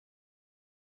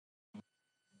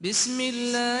بسم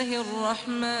الله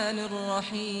الرحمن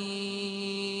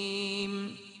الرحيم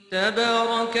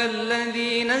تبارك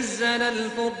الذي نزل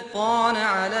الفرقان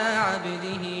على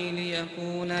عبده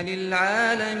ليكون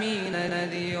للعالمين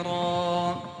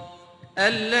نذيرا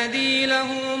الذي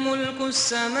له ملك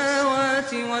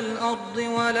السماوات والأرض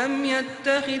ولم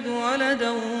يتخذ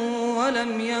ولدا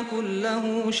ولم يكن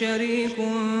له شريك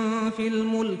في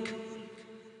الملك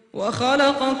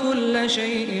وخلق كل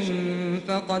شيء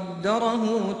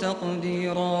فقدره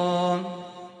تقديرا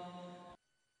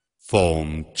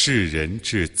奉至仁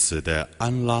至慈的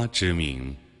安拉之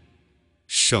名，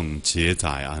圣洁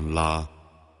载安拉，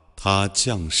他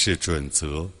降世准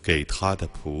则给他的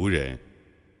仆人，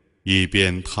以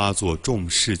便他做众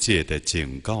世界的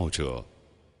警告者。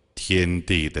天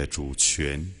地的主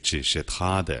权只是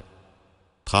他的，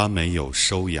他没有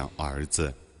收养儿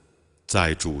子，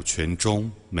在主权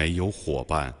中没有伙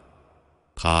伴。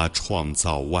他创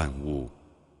造万物，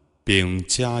并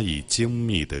加以精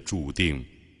密的注定。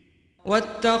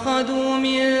واتخذوا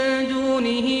من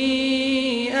دونه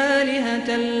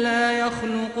آلهة لا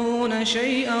يخلقون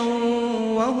شيئا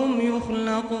وهم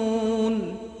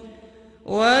يخلقون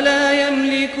ولا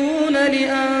يملكون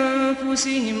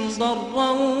لأنفسهم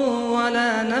ضرا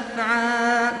ولا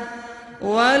نفعا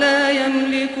ولا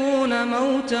يملكون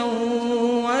موتا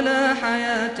ولا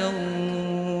حياة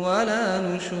ولا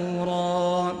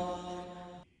نشورا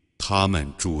他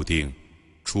们注定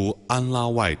除安拉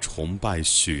外崇拜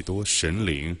许多神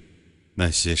灵，那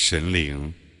些神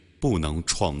灵不能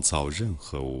创造任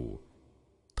何物，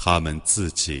他们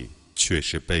自己却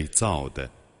是被造的，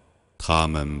他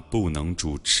们不能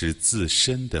主持自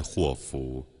身的祸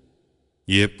福，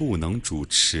也不能主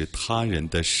持他人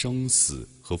的生死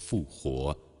和复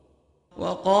活。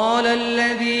وقال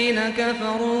الذين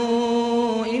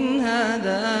كفروا إن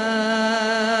هذا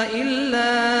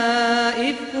إلا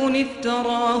إفك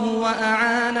افتراه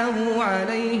وأعانه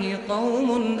عليه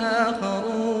قوم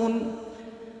آخرون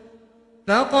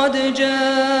فقد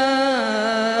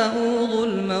جاءوا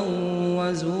ظلما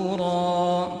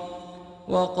وزورا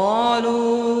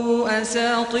وقالوا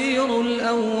أساطير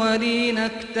الأولين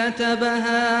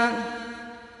اكتتبها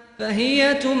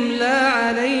فهي تملى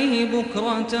عليه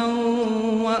بكرة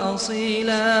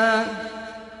وأصيلا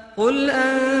قل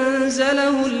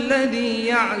أنزله الذي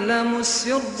يعلم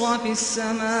السر في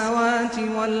السماوات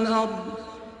والأرض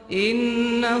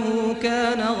إنه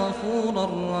كان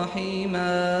غفورا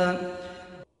رحيما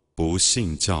不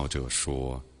信教者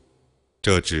说，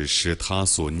这只是他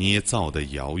所捏造的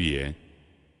谣言，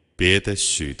别的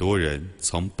许多人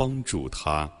曾帮助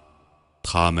他，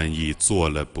他们已做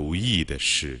了不义的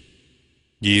事，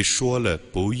已说了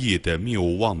不义的谬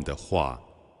妄的话。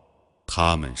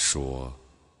他们说，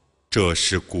这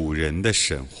是古人的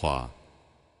神话，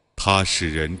他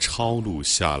使人抄录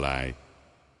下来，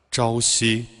朝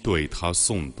夕对他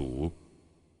诵读。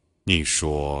你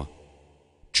说，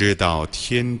知道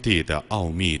天地的奥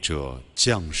秘者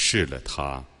降世了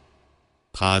他，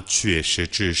他却是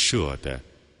至赦的，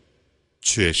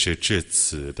却是至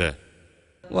慈的。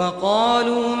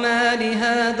وقالوا ما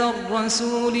لهذا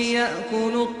الرسول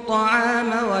يأكل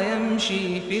الطعام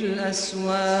ويمشي في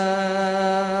الأسواق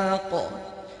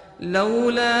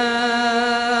لولا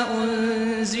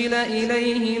أنزل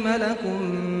إليه ملك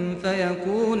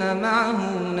فيكون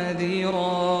معه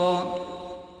نذيرا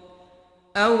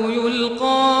أو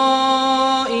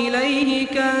يلقى إليه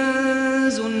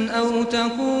كنز أو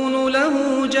تكون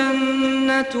له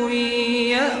جنة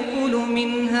يأكل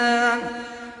منها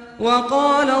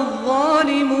وقال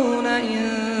الظالمون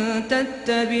إن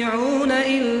تتبعون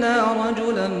إلا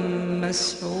رجلا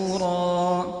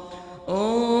مسحورا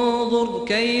انظر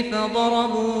كيف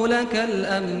ضربوا لك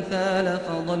الأمثال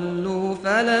فضلوا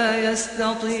فلا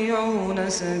يستطيعون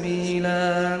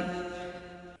سبيلا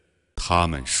他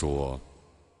们说，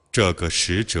这个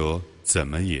使者怎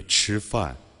么也吃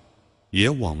饭，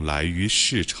也往来于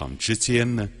市场之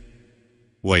间呢？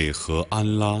为何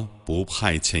安拉不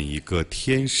派遣一个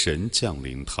天神降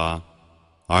临他，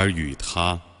而与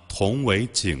他同为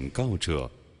警告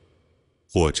者，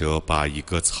或者把一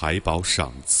个财宝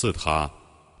赏赐他，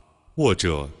或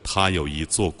者他有一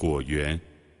座果园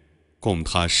供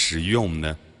他食用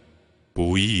呢？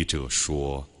不义者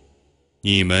说，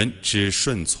你们只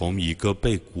顺从一个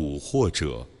被蛊惑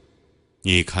者，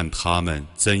你看他们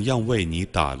怎样为你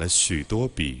打了许多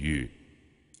比喻，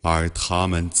而他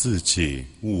们自己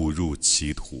误入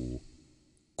歧途，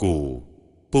故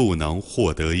不能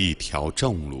获得一条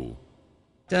正路。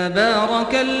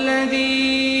تبارك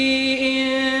الذي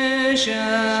إن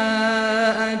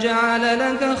شاء جعل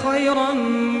لك خيرا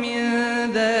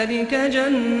من ذلك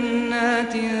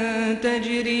جنات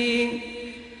تجري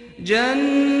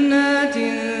جنات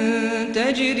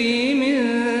تجري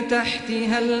من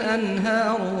تحتها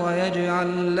الأنهار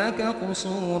ويجعل لك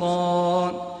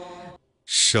قصورا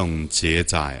圣洁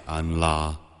在安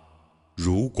拉，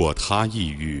如果他抑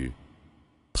郁，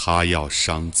他要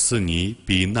赏赐你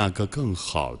比那个更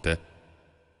好的，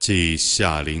即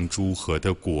夏临诸河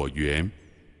的果园，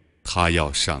他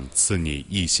要赏赐你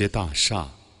一些大厦。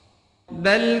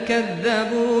بل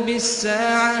كذبوا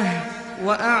بالساعة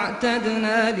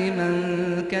وأعتدنا لمن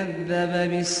كذب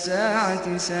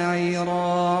بالساعة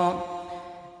سعيرا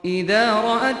إذا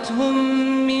رأتهم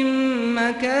من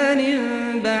مكان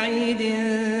بعيد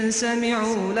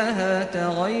سمعوا لها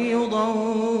تغيظا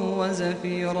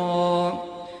وزفيرا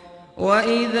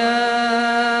وإذا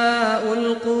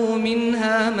ألقوا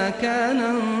منها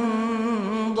مكانا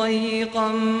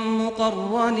ضيقا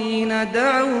مقرنين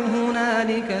دعوا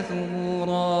هنالك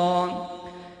ثبورا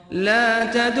لا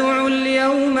تدعوا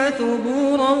اليوم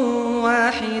ثبورا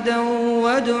واحدا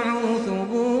وادعوا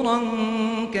ثبورا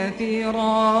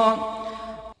كثيرا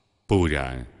不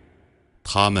然，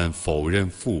他们否认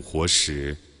复活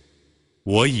时，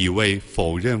我以为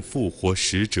否认复活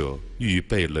使者预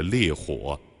备了烈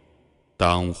火。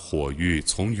当火狱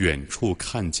从远处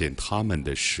看见他们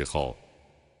的时候，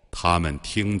他们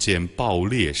听见爆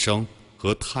裂声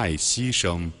和叹息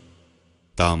声。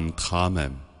当他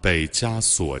们被枷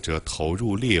锁着投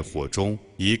入烈火中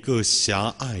一个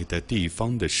狭隘的地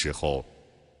方的时候，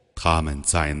他们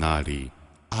在那里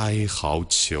哀嚎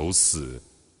求死。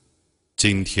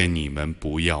今天你们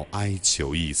不要哀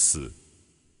求一死，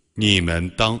你们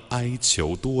当哀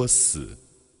求多死。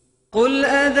قل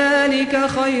أذلك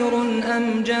خير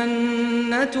أم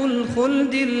جنة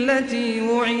الخلد التي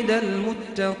وعد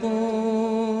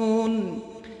المتقون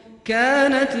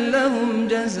كانت لهم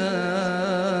جزاء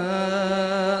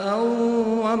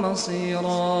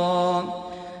ومصيرا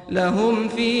لهم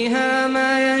فيها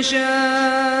ما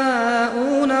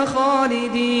يشاءون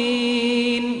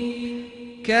خالدين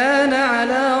كان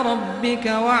على ربك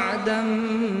وعدا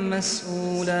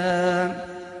مسئولا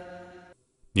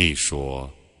你说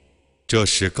这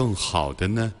是更好的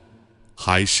呢，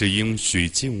还是应许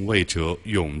敬畏者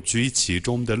永居其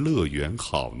中的乐园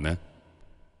好呢？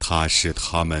它是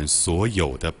他们所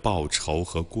有的报酬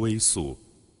和归宿，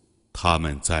他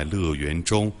们在乐园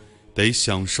中得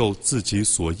享受自己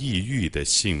所抑郁的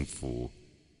幸福，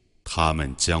他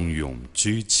们将永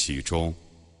居其中。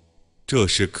这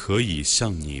是可以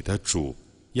向你的主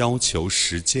要求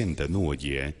实践的诺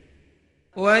言。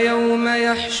ويوم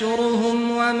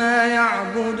يحشرهم وما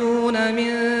يعبدون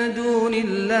من دون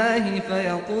الله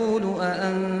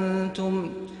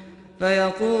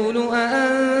فيقول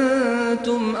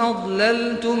أأنتم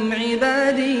أضللتم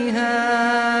عبادي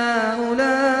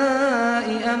هؤلاء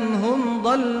أم هم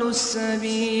ضلوا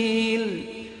السبيل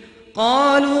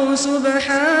قالوا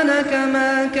سبحانك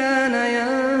ما كان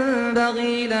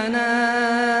ينبغي لنا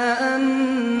أن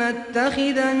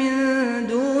نتخذ من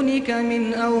دونك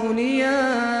من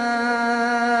أولياء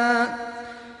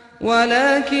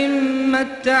ولكن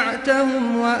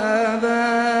متعتهم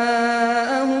وآباءهم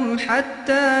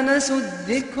حتى نسوا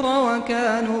الذكر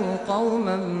وكانوا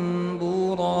قوما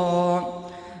بورا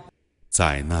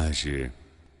在那日，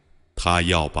他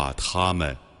要把他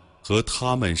们和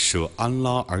他们舍安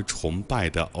拉而崇拜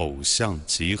的偶像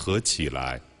集合起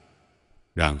来，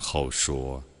然后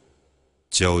说：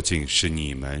究竟是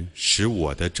你们使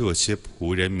我的这些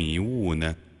仆人迷雾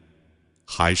呢，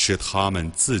还是他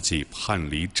们自己叛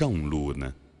离正路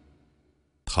呢？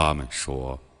他们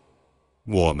说：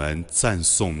我们赞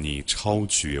颂你超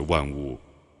绝万物，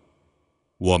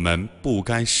我们不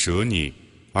该舍你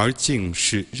而敬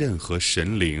视任何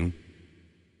神灵，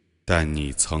但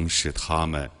你曾使他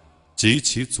们及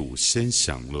其祖先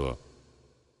享乐，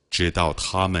直到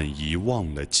他们遗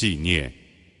忘了纪念，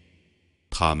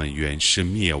他们原是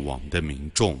灭亡的民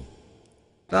众。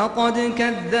فقد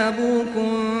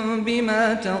كذبوكم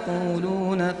بما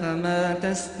تقولون فما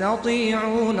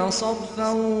تستطيعون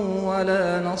صرفا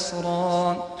ولا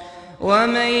نصرا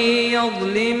ومن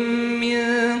يظلم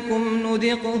منكم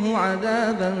نذقه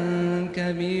عذابا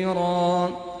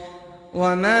كبيرا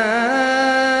وما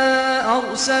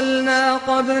أرسلنا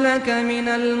قبلك من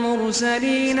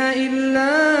المرسلين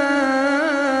إلا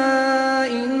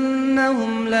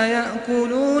إنهم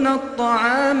ليأكلون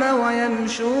الطعام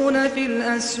ويمشون في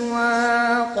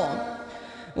الأسواق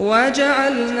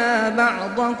وجعلنا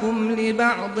بعضكم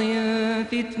لبعض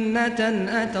فتنة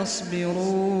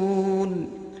أتصبرون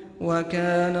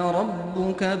وكان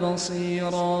ربك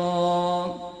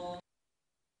بصيرا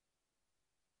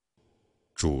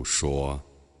主说，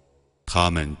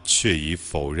他们却已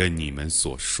否认你们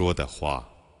所说的话。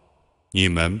你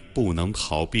们不能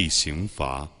逃避刑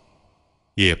罚，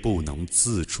也不能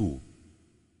自助。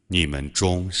你们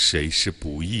中谁是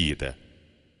不义的？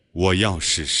我要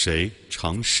使谁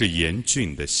尝试严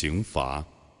峻的刑罚？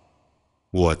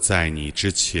我在你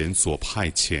之前所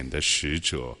派遣的使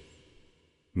者，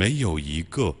没有一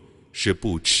个是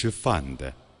不吃饭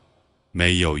的，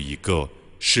没有一个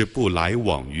是不来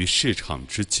往于市场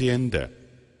之间的。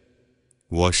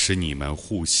我使你们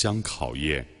互相考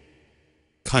验，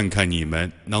看看你们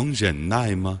能忍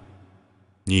耐吗？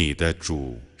你的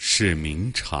主是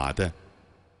明察的。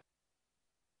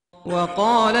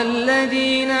وقال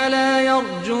الذين لا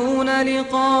يرجون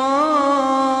لقاءنا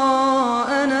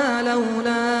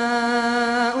لولا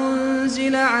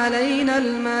أنزل علينا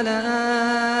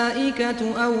الملائكة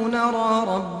أو نرى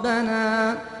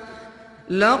ربنا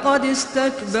لقد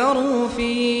استكبروا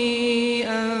في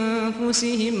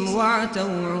أنفسهم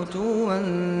وعتوا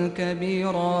عتوا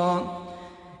كبيرا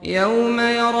يوم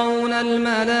يرون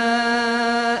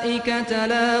الملائكة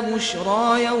لا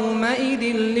بشرى يومئذ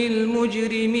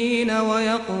للمجرمين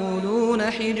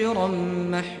ويقولون حجرا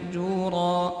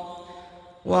محجورا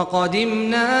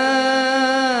وقدمنا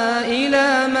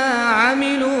إلى ما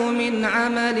عملوا من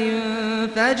عمل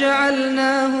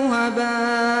فجعلناه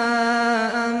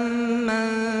هباء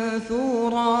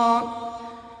منثورا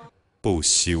不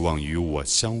希望与我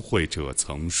相会者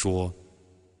曾说，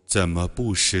怎么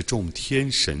不使众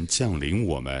天神降临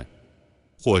我们，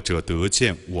或者得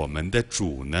见我们的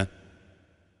主呢？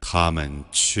他们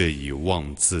却以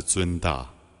妄自尊大，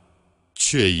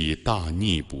却以大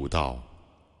逆不道。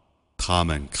他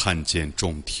们看见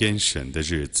众天神的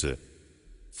日子，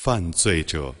犯罪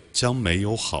者将没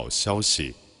有好消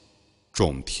息。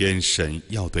众天神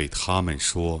要对他们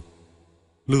说：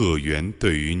乐园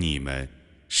对于你们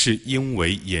是因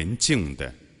为严禁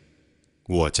的，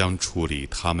我将处理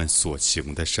他们所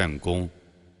行的善功，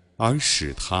而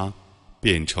使它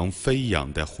变成飞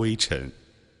扬的灰尘。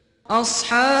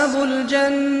أصحاب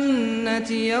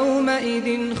الجنة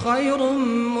يومئذ خير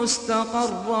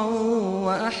مستقرا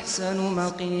وأحسن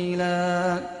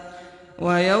مقيلا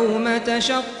ويوم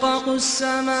تشقق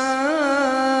السماء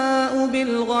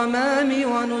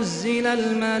بالغمام ونزل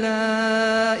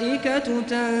الملائكة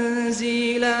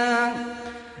تنزيلا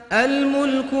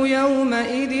الملك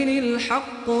يومئذ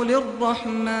الحق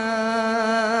للرحمن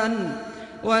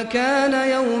وكان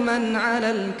يوما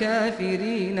على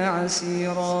الكافرين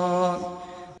عسيرا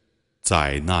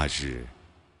在那日，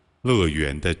乐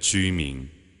园的居民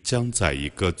将在一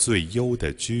个最优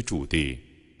的居住地，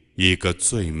一个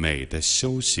最美的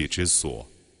休息之所。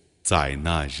在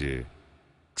那日，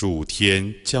主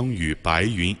天将与白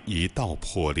云一道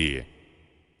破裂，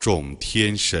众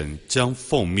天神将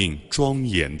奉命庄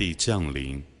严地降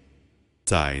临。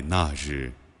在那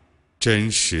日，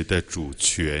真实的主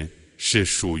权是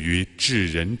属于至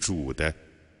人主的。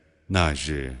那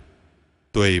日，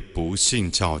对不信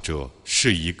教者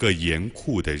是一个严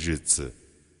酷的日子。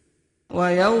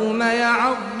ويوم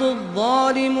يعض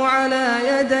الظالم على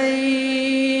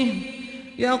يديه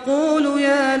يقول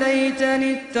يا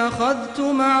ليتني اتخذت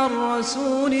مع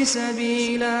الرسول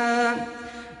سبيلا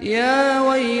يا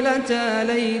ويلتى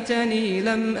ليتني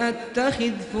لم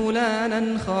أتخذ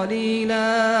فلانا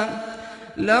خليلا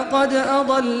لقد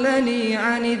أضلني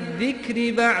عن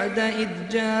الذكر بعد إذ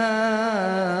جاءني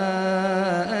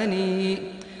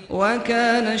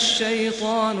وكان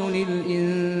الشيطان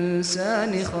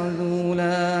للإنسان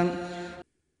خذولا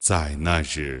在那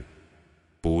日，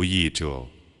不义者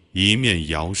一面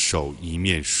摇手一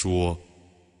面说：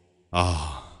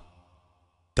啊！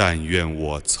但愿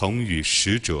我曾与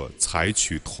使者采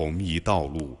取同一道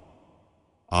路。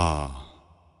啊！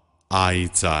哀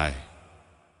哉！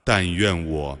但愿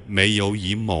我没有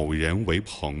以某人为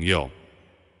朋友。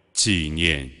纪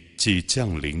念既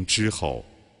降临之后，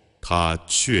他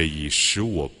却已使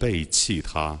我背弃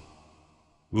他。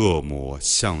恶魔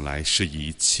向来是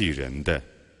遗弃人的。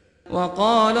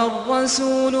وقال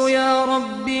الرسول يا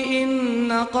رب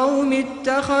إن قوم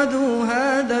اتخذوا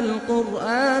هذا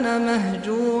القرآن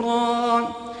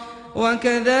مهجورا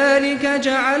وكذلك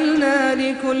جعلنا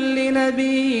لكل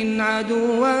نبي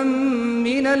عدوا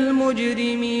من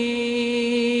المجرمين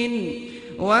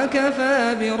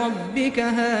وكفى بربك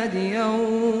هاديا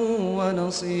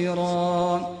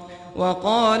ونصيرا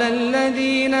وقال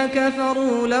الذين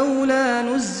كفروا لولا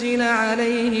نزل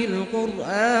عليه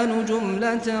القرآن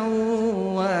جملة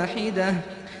واحدة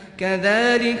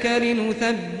كذلك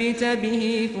لنثبت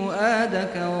به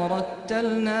فؤادك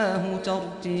ورتلناه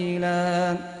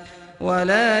ترتيلا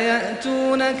ولا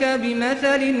يأتونك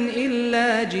بمثل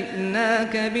إلا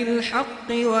جئناك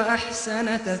بالحق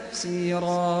وأحسن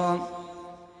تفسيرا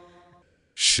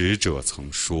使者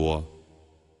曾说：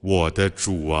我的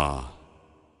主啊，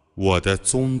我的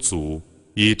宗族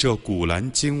以这古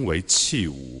兰经为器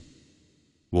物，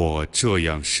我这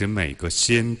样使每个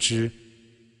先知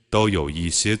都有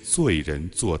一些罪人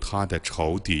做他的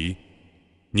仇敌。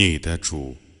你的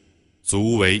主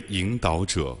足为引导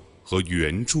者和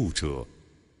援助者。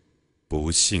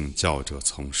不信教者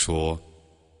曾说，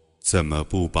怎么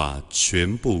不把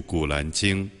全部古兰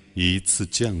经一次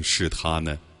降示他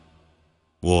呢？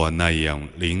我那样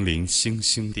零零星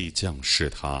星地降示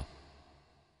他，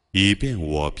以便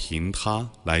我凭他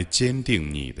来坚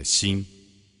定你的心。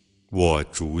我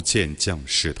逐渐降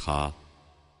示他，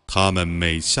他们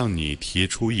每向你提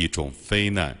出一种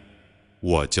非难，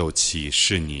我就启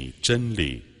示你真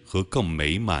理和更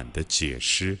美满的解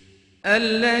释。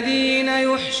الذين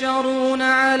يحشرون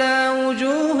على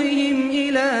وجوههم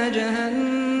إلى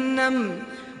جهنم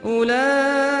أولئك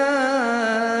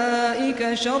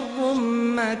شر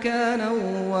مكانا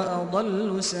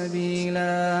وأضل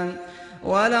سبيلا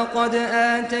ولقد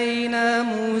آتينا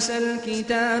موسى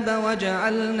الكتاب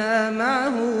وجعلنا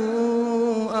معه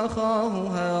أخاه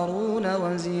هارون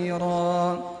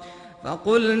وزيرا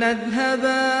فقلنا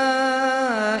اذهبا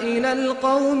إلى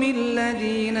القوم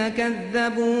الذين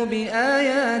كذبوا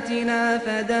بآياتنا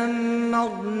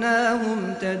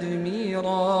فدمرناهم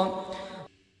تدميرا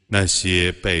那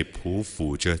些被匍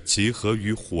匐着集合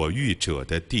于火域者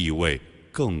的地位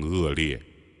更恶劣，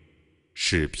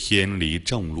是偏离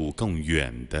正路更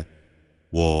远的。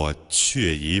我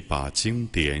却已把经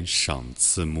典赏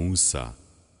赐穆萨，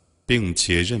并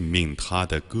且任命他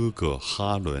的哥哥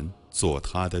哈伦做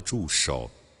他的助手。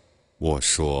我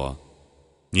说，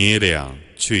你俩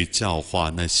去教化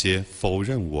那些否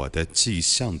认我的迹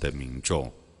象的民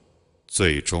众，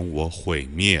最终我毁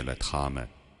灭了他们。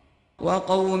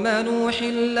وقوم نوح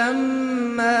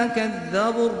لما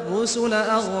كذبوا الرسل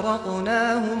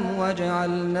أغرقناهم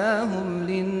وجعلناهم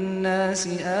للناس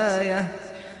آية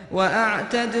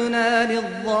وأعتدنا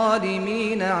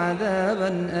للظالمين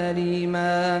عذابا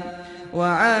أليما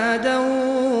وعادا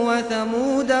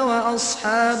وثمود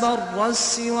وأصحاب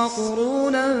الرس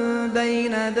وقرونا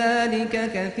بين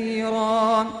ذلك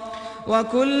كثيرا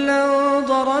وكلا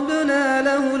ضربنا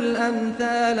له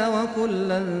الأمثال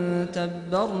وكلا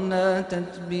تبرنا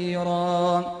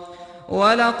تتبيرا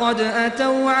ولقد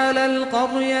أتوا على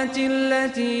القرية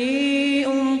التي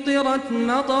أمطرت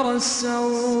مطر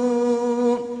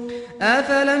السوء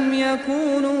أفلم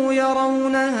يكونوا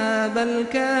يرونها بل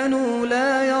كانوا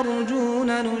لا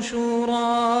يرجون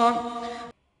نشورا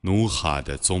努哈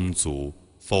的宗族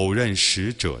否认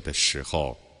使者的时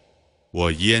候，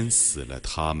我淹死了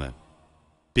他们，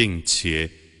并且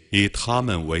以他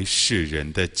们为世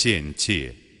人的鉴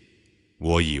戒。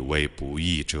我已为不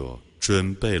义者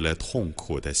准备了痛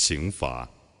苦的刑罚。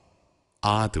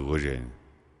阿德人、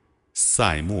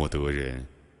塞莫德人、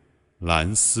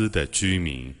兰斯的居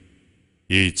民，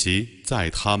以及在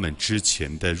他们之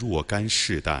前的若干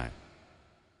世代，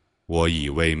我已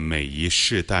为每一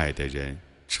世代的人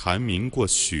阐明过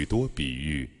许多比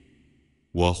喻。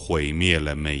我毁灭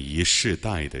了每一世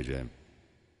代的人，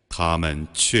他们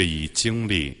却已经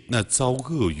历那遭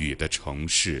恶语的城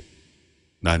市。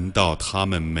难道他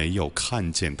们没有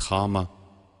看见他吗？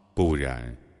不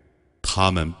然，他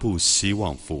们不希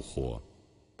望复活。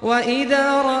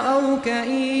وإذا رأوك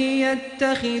إن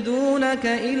يتخذونك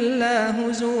إلا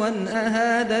هزوا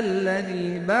أهذا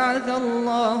الذي بعث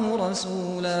الله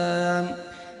رسولا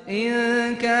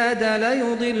إن كاد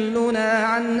ليضلنا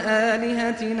عن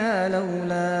آلهتنا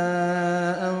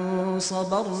لولا أن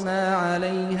صبرنا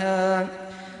عليها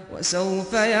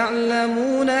وسوف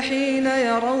يعلمون حين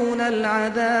يرون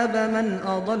العذاب من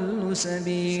أضل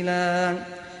سبيلا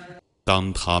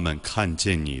当他们看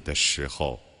见你的时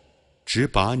候，只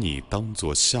把你当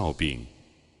作笑柄。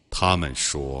他们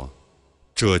说，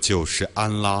这就是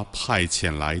安拉派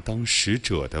遣来当使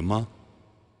者的吗？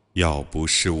要不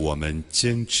是我们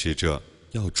坚持着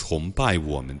要崇拜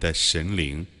我们的神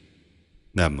灵，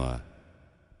那么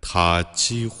他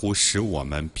几乎使我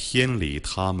们偏离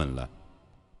他们了。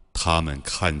他们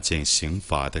看见刑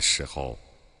罚的时候，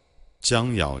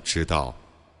将要知道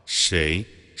谁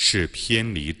是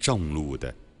偏离正路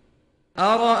的。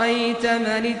أرأيت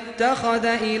من اتخذ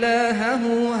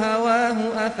إلهه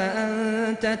هواه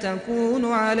أفأنت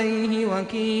تكون عليه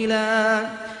وكيلا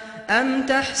أم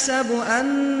تحسب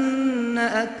أن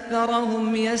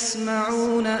أكثرهم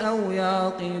يسمعون أو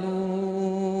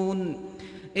يعقلون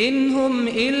إن هم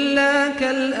إلا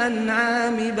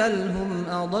كالأنعام بل هم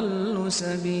أضل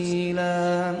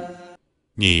سبيلا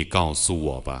你告诉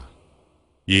我吧，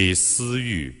以私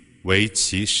欲为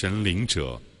其神灵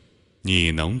者，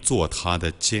你能做他的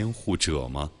监护者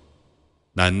吗？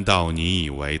难道你以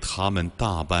为他们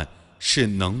大半是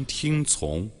能听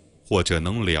从或者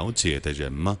能了解的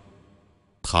人吗？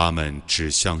他们只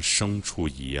像牲畜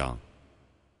一样，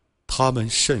他们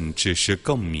甚至是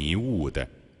更迷雾的。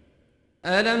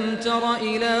ألم تر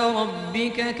إلى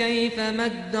ربك كيف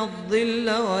مد الظل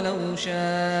ولو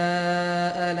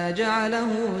شاء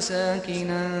لجعله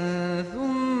ساكنا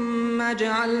ثم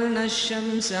جعلنا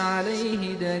الشمس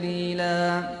عليه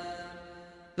دليلا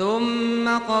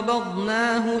ثم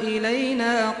قبضناه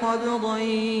إلينا قبضا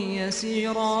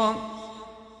يسيرا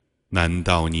难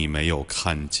道你没有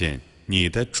看见你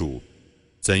的主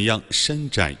怎样伸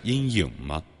展阴影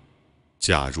吗？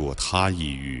假若他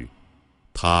抑郁，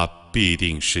他必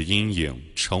定使阴影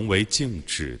成为静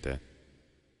止的。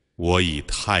我以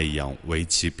太阳为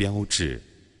其标志，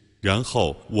然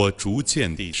后我逐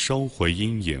渐地收回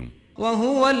阴影。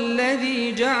وهو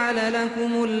الذي جعل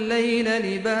لكم الليل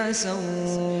لباسا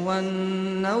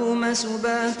والنوم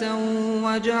سباتا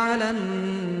وجعل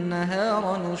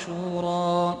النهار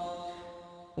نشورا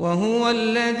وهو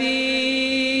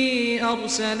الذي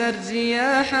أرسل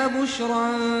الرياح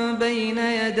بشرا بين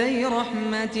يدي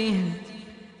رحمته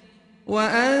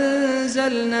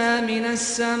وأنزلنا من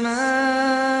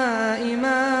السماء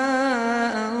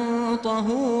ماء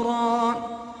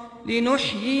طهورا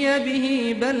لنحيي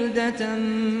به بلدة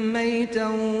ميتا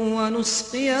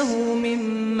ونسقيه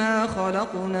مما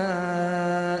خلقنا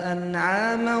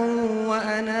أنعاما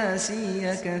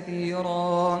وأناسيا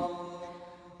كثيرا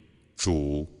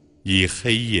主以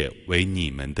黑夜为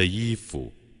你们的衣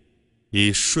服，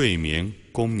以睡眠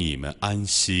供你们安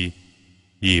息，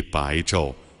以白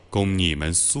昼供你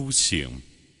们苏醒。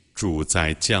主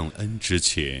在降恩之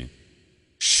前，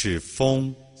使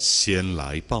风先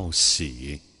来报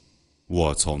喜。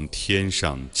我从天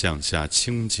上降下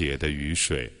清洁的雨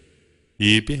水，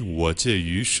以便我借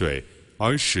雨水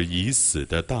而使已死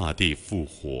的大地复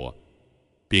活，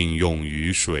并用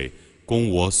雨水供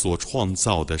我所创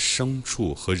造的牲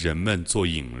畜和人们做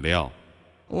饮料。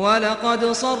ولقد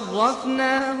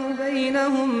صرفناه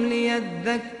بينهم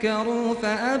ليذكروا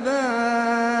فأبى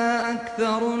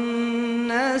أكثر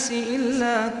الناس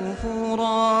إلا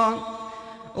كفورا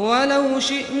ولو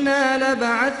شئنا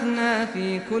لبعثنا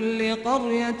في كل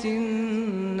قرية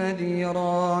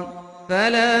نذيرا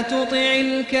فلا تطع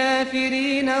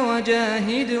الكافرين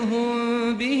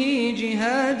وجاهدهم به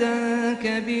جهادا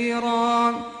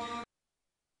كبيرا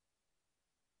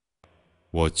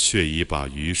我却已把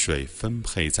雨水分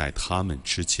配在他们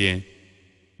之间，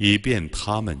以便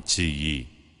他们记忆，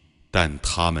但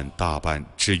他们大半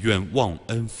只愿忘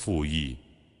恩负义。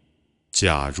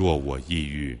假若我抑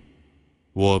郁，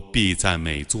我必在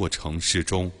每座城市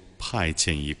中派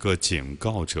遣一个警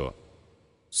告者，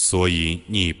所以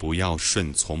你不要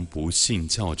顺从不信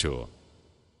教者，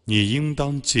你应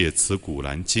当借此古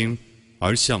兰经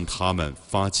而向他们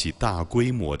发起大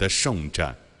规模的圣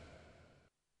战。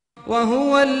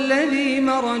وهو الذي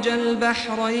مرج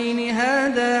البحرين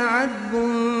هذا عذب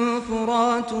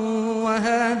فرات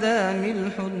وهذا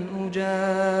ملح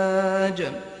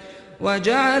أجاج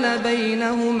وجعل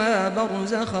بينهما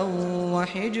برزخا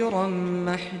وحجرا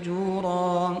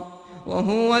محجورا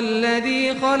وهو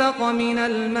الذي خلق من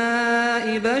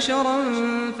الماء بشرا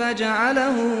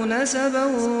فجعله نسبا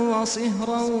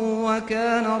وصهرا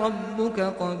وكان ربك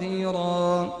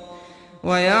قديرا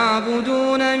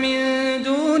ويعبدون من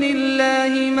دون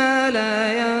الله ما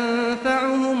لا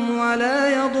ينفعهم ولا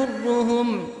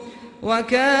يضرهم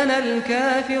وكان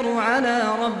الكافر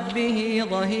على ربه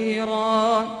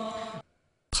ظهيرا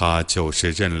它就是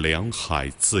任两海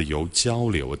自由交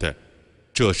流的，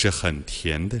这是很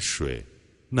甜的水，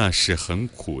那是很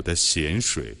苦的咸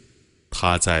水。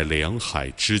它在两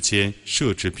海之间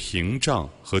设置屏障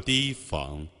和堤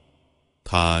防。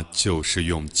他就是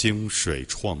用精水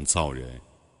创造人，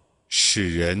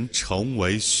使人成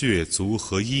为血族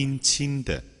和姻亲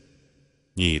的。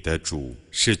你的主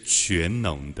是全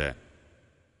能的。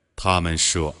他们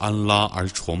舍安拉而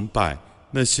崇拜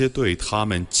那些对他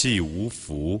们既无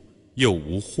福又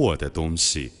无祸的东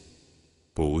西。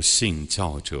不信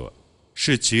教者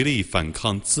是极力反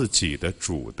抗自己的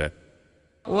主的。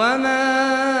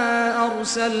وما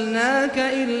أرسلناك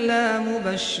إلا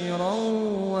مبشرا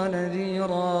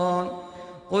ونذيرا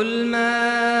قل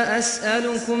ما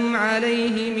أسألكم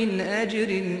عليه من أجر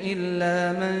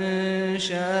إلا من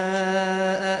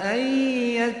شاء أن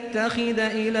يتخذ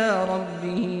إلى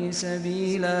ربه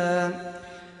سبيلا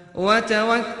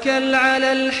وتوكل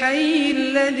على الحي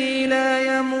الذي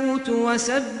لا يموت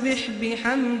وسبح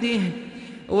بحمده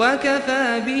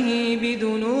وكفى به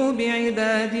بذنوب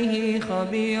عباده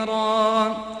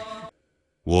خبيرا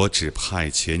我只派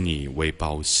遣你为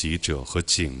报喜者和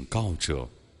警告者，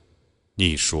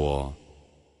你说，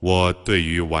我对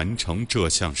于完成这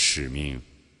项使命，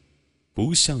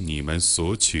不向你们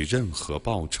索取任何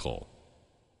报酬，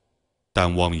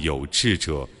但望有志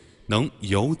者能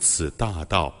由此大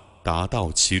道达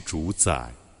到其主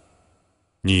宰。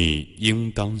你应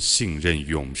当信任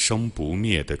永生不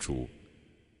灭的主，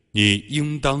你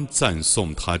应当赞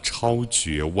颂他超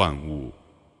绝万物，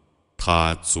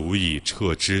他足以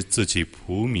撤之自己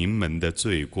仆民们的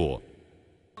罪过。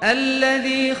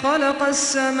الذي خلق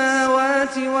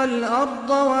السماوات والأرض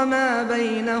وما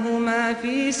بينهما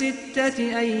في 6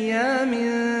 أيام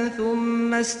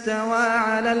ثم استوى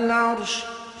على العرش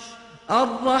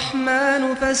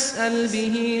الرحمن فاسأل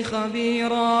به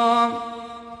خبيرا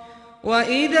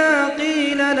وإذا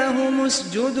قيل لهم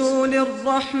اسجدوا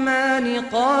للرحمن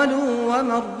قالوا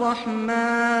وما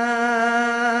الرحمن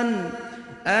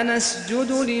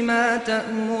أنسجد لما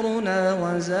تأمرنا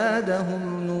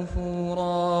وزادهم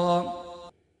نفورا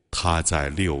他在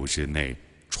6日内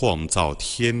创造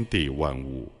天地万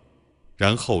物，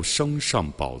然后升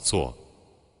上宝座。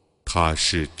他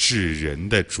是至人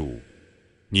的主，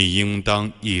你应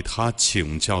当以他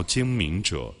请教精明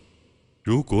者。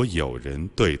如果有人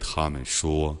对他们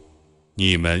说，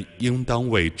你们应当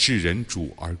为至人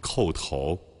主而叩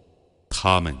头，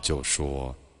他们就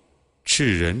说，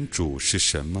至人主是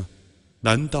什么？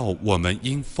难道我们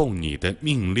应奉你的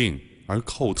命令而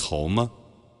叩头吗？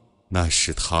那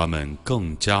使他们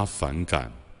更加反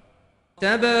感。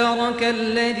تبارك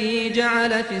الذي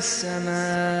جعل في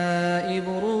السماء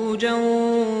بروجا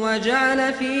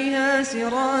وجعل فيها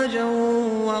سراجا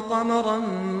وقمرا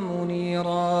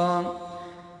منيرا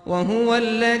وهو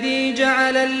الذي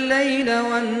جعل الليل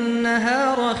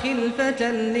والنهار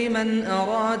خلفة لمن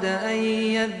أراد أن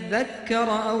يذكر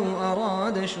أو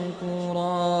أراد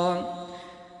شكورا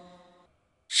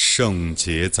圣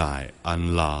洁在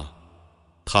安拉，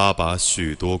他把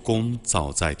许多宫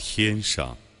造在天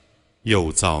上，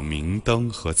又造明灯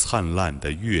和灿烂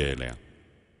的月亮，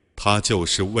他就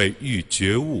是为欲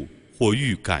觉悟或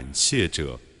欲感谢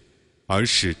者，而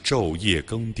是昼夜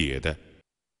更迭的。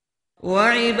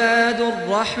وعباد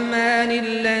الرحمن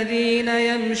الذين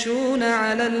يمشون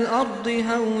على الأرض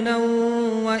هونا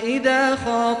وإذا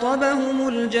خاطبهم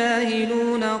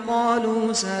الجاهلون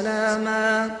قالوا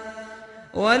سلاما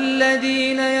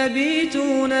والذين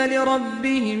يبيتون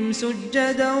لربهم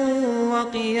سجدا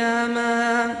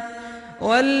وقياما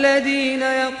والذين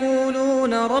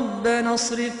يقولون ربنا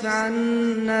اصرف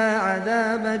عنا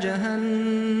عذاب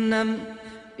جهنم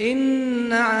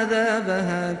إن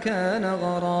عذابها كان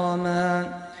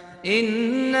غراما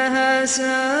إنها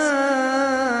ساءت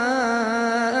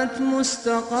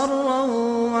مستقرا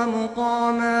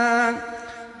ومقاما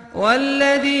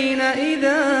والذين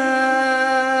إذا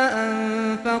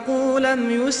أنفقوا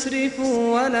لم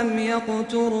يسرفوا ولم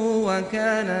يقتروا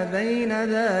وكان بين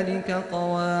ذلك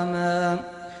قواما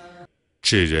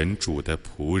至人主的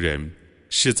仆人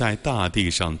是在大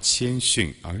地上谦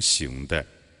逊而行的。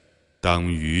当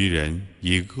愚人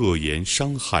以恶言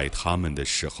伤害他们的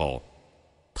时候，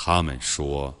他们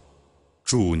说：“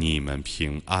祝你们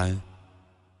平安。”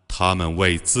他们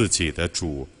为自己的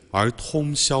主而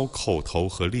通宵叩头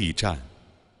和力战。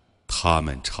他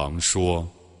们常说：“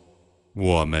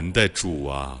我们的主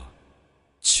啊，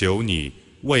求你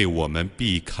为我们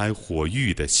避开火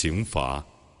狱的刑罚。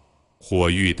火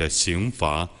狱的刑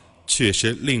罚却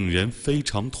是令人非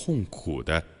常痛苦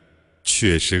的。”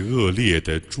却是恶劣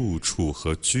的住处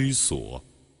和居所。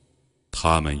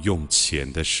他们用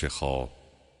钱的时候，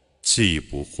既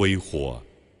不挥霍，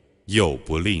又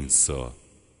不吝啬，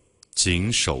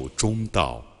谨守中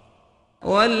道。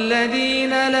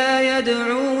والذين لا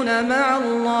يدعون مع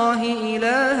الله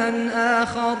إلها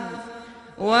آخر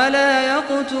ولا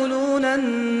يقتلون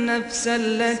النفس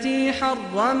التي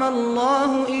حرم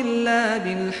الله إلا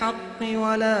بالحق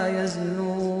ولا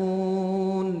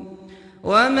يزنون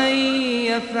ومن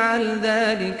يفعل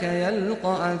ذلك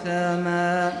يلقى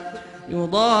أثاما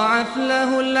يضاعف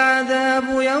له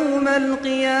العذاب يوم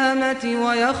القيامة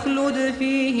ويخلد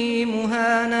فيه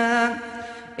مهانا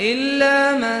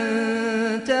إلا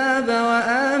من تاب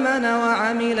وآمن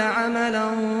وعمل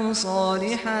عملا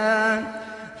صالحا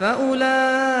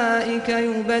فأولئك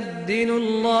يبدل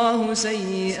الله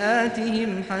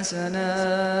سيئاتهم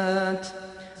حسنات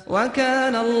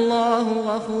وكان الله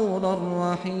غفورا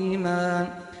رحيما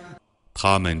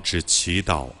他们只祈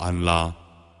祷安拉，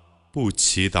不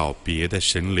祈祷别的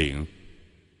神灵。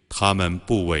他们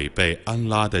不违背安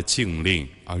拉的禁令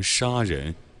而杀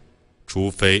人，除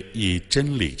非以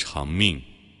真理偿命。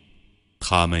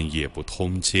他们也不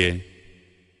通奸，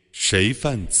谁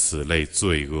犯此类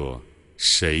罪恶，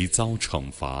谁遭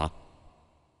惩罚。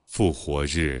复活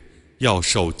日要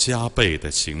受加倍的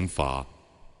刑罚，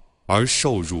而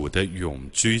受辱的永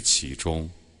居其中。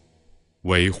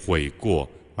为悔过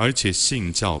而且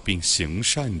信教并行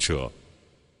善者，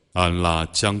安拉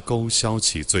将勾销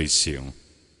其罪行，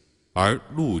而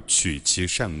录取其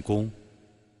善功。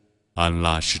安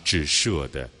拉是至赦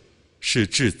的，是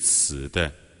至慈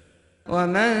的。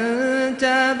ومن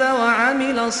تاب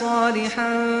وعمل صالحا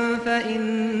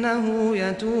فإنه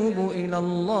يتوب إلى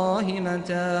الله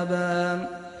متابا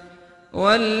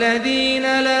والذين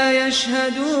لا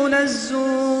يشهدون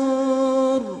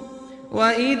الزور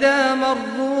وإذا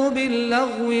مروا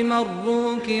باللغو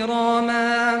مروا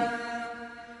كراما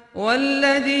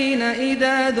والذين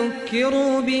إذا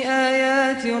ذكروا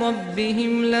بآيات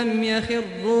ربهم لم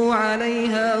يخروا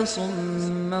عليها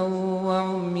صما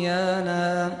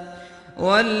وعميانا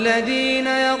والذين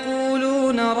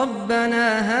يقولون ربنا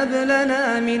هب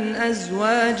لنا من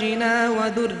أزواجنا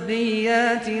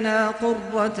وذرياتنا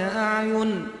قرة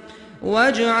أعين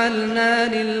واجعلنا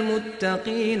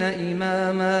للمتقين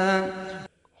إماما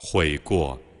悔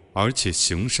过而且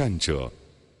行善者，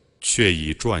却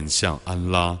已转向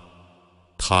安拉，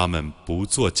他们不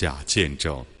做假见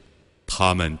证，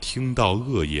他们听到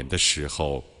恶言的时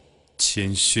候，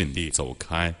谦逊地走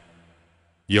开。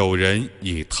有人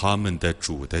以他们的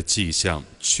主的迹象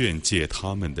劝诫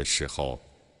他们的时候，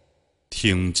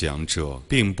听讲者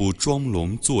并不装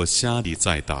聋作瞎地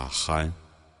在打鼾。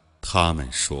他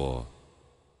们说：“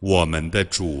我们的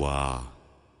主啊，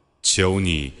求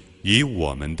你以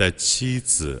我们的妻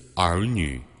子儿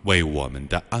女为我们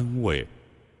的安慰，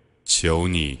求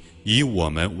你以我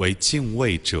们为敬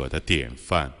畏者的典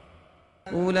范。”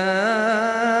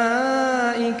 أولئك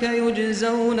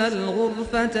يجزون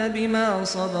الغرفة بما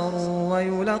صبروا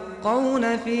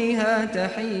ويلقون فيها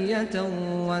تحية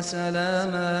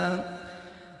وسلاما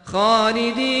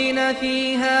خالدين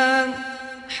فيها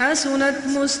حسنت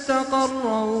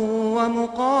مستقرا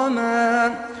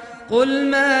ومقاما قل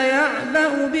ما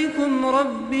يعبأ بكم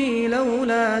ربي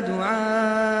لولا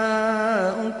دعاؤكم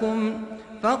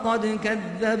فقد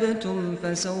كذبتم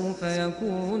فسوف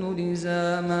يكون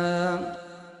لزاما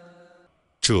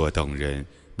这等人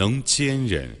能坚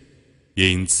忍，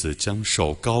因此将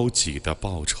受高级的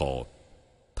报酬。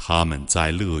他们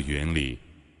在乐园里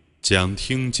将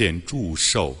听见祝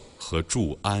寿和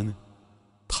祝安，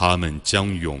他们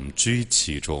将永居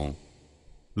其中。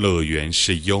乐园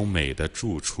是优美的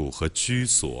住处和居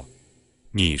所。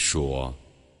你说，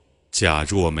假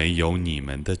若没有你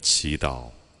们的祈祷，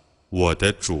我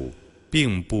的主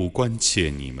并不关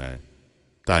切你们，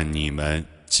但你们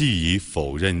既已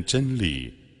否认真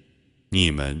理，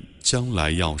你们将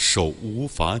来要受无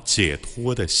法解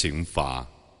脱的刑罚。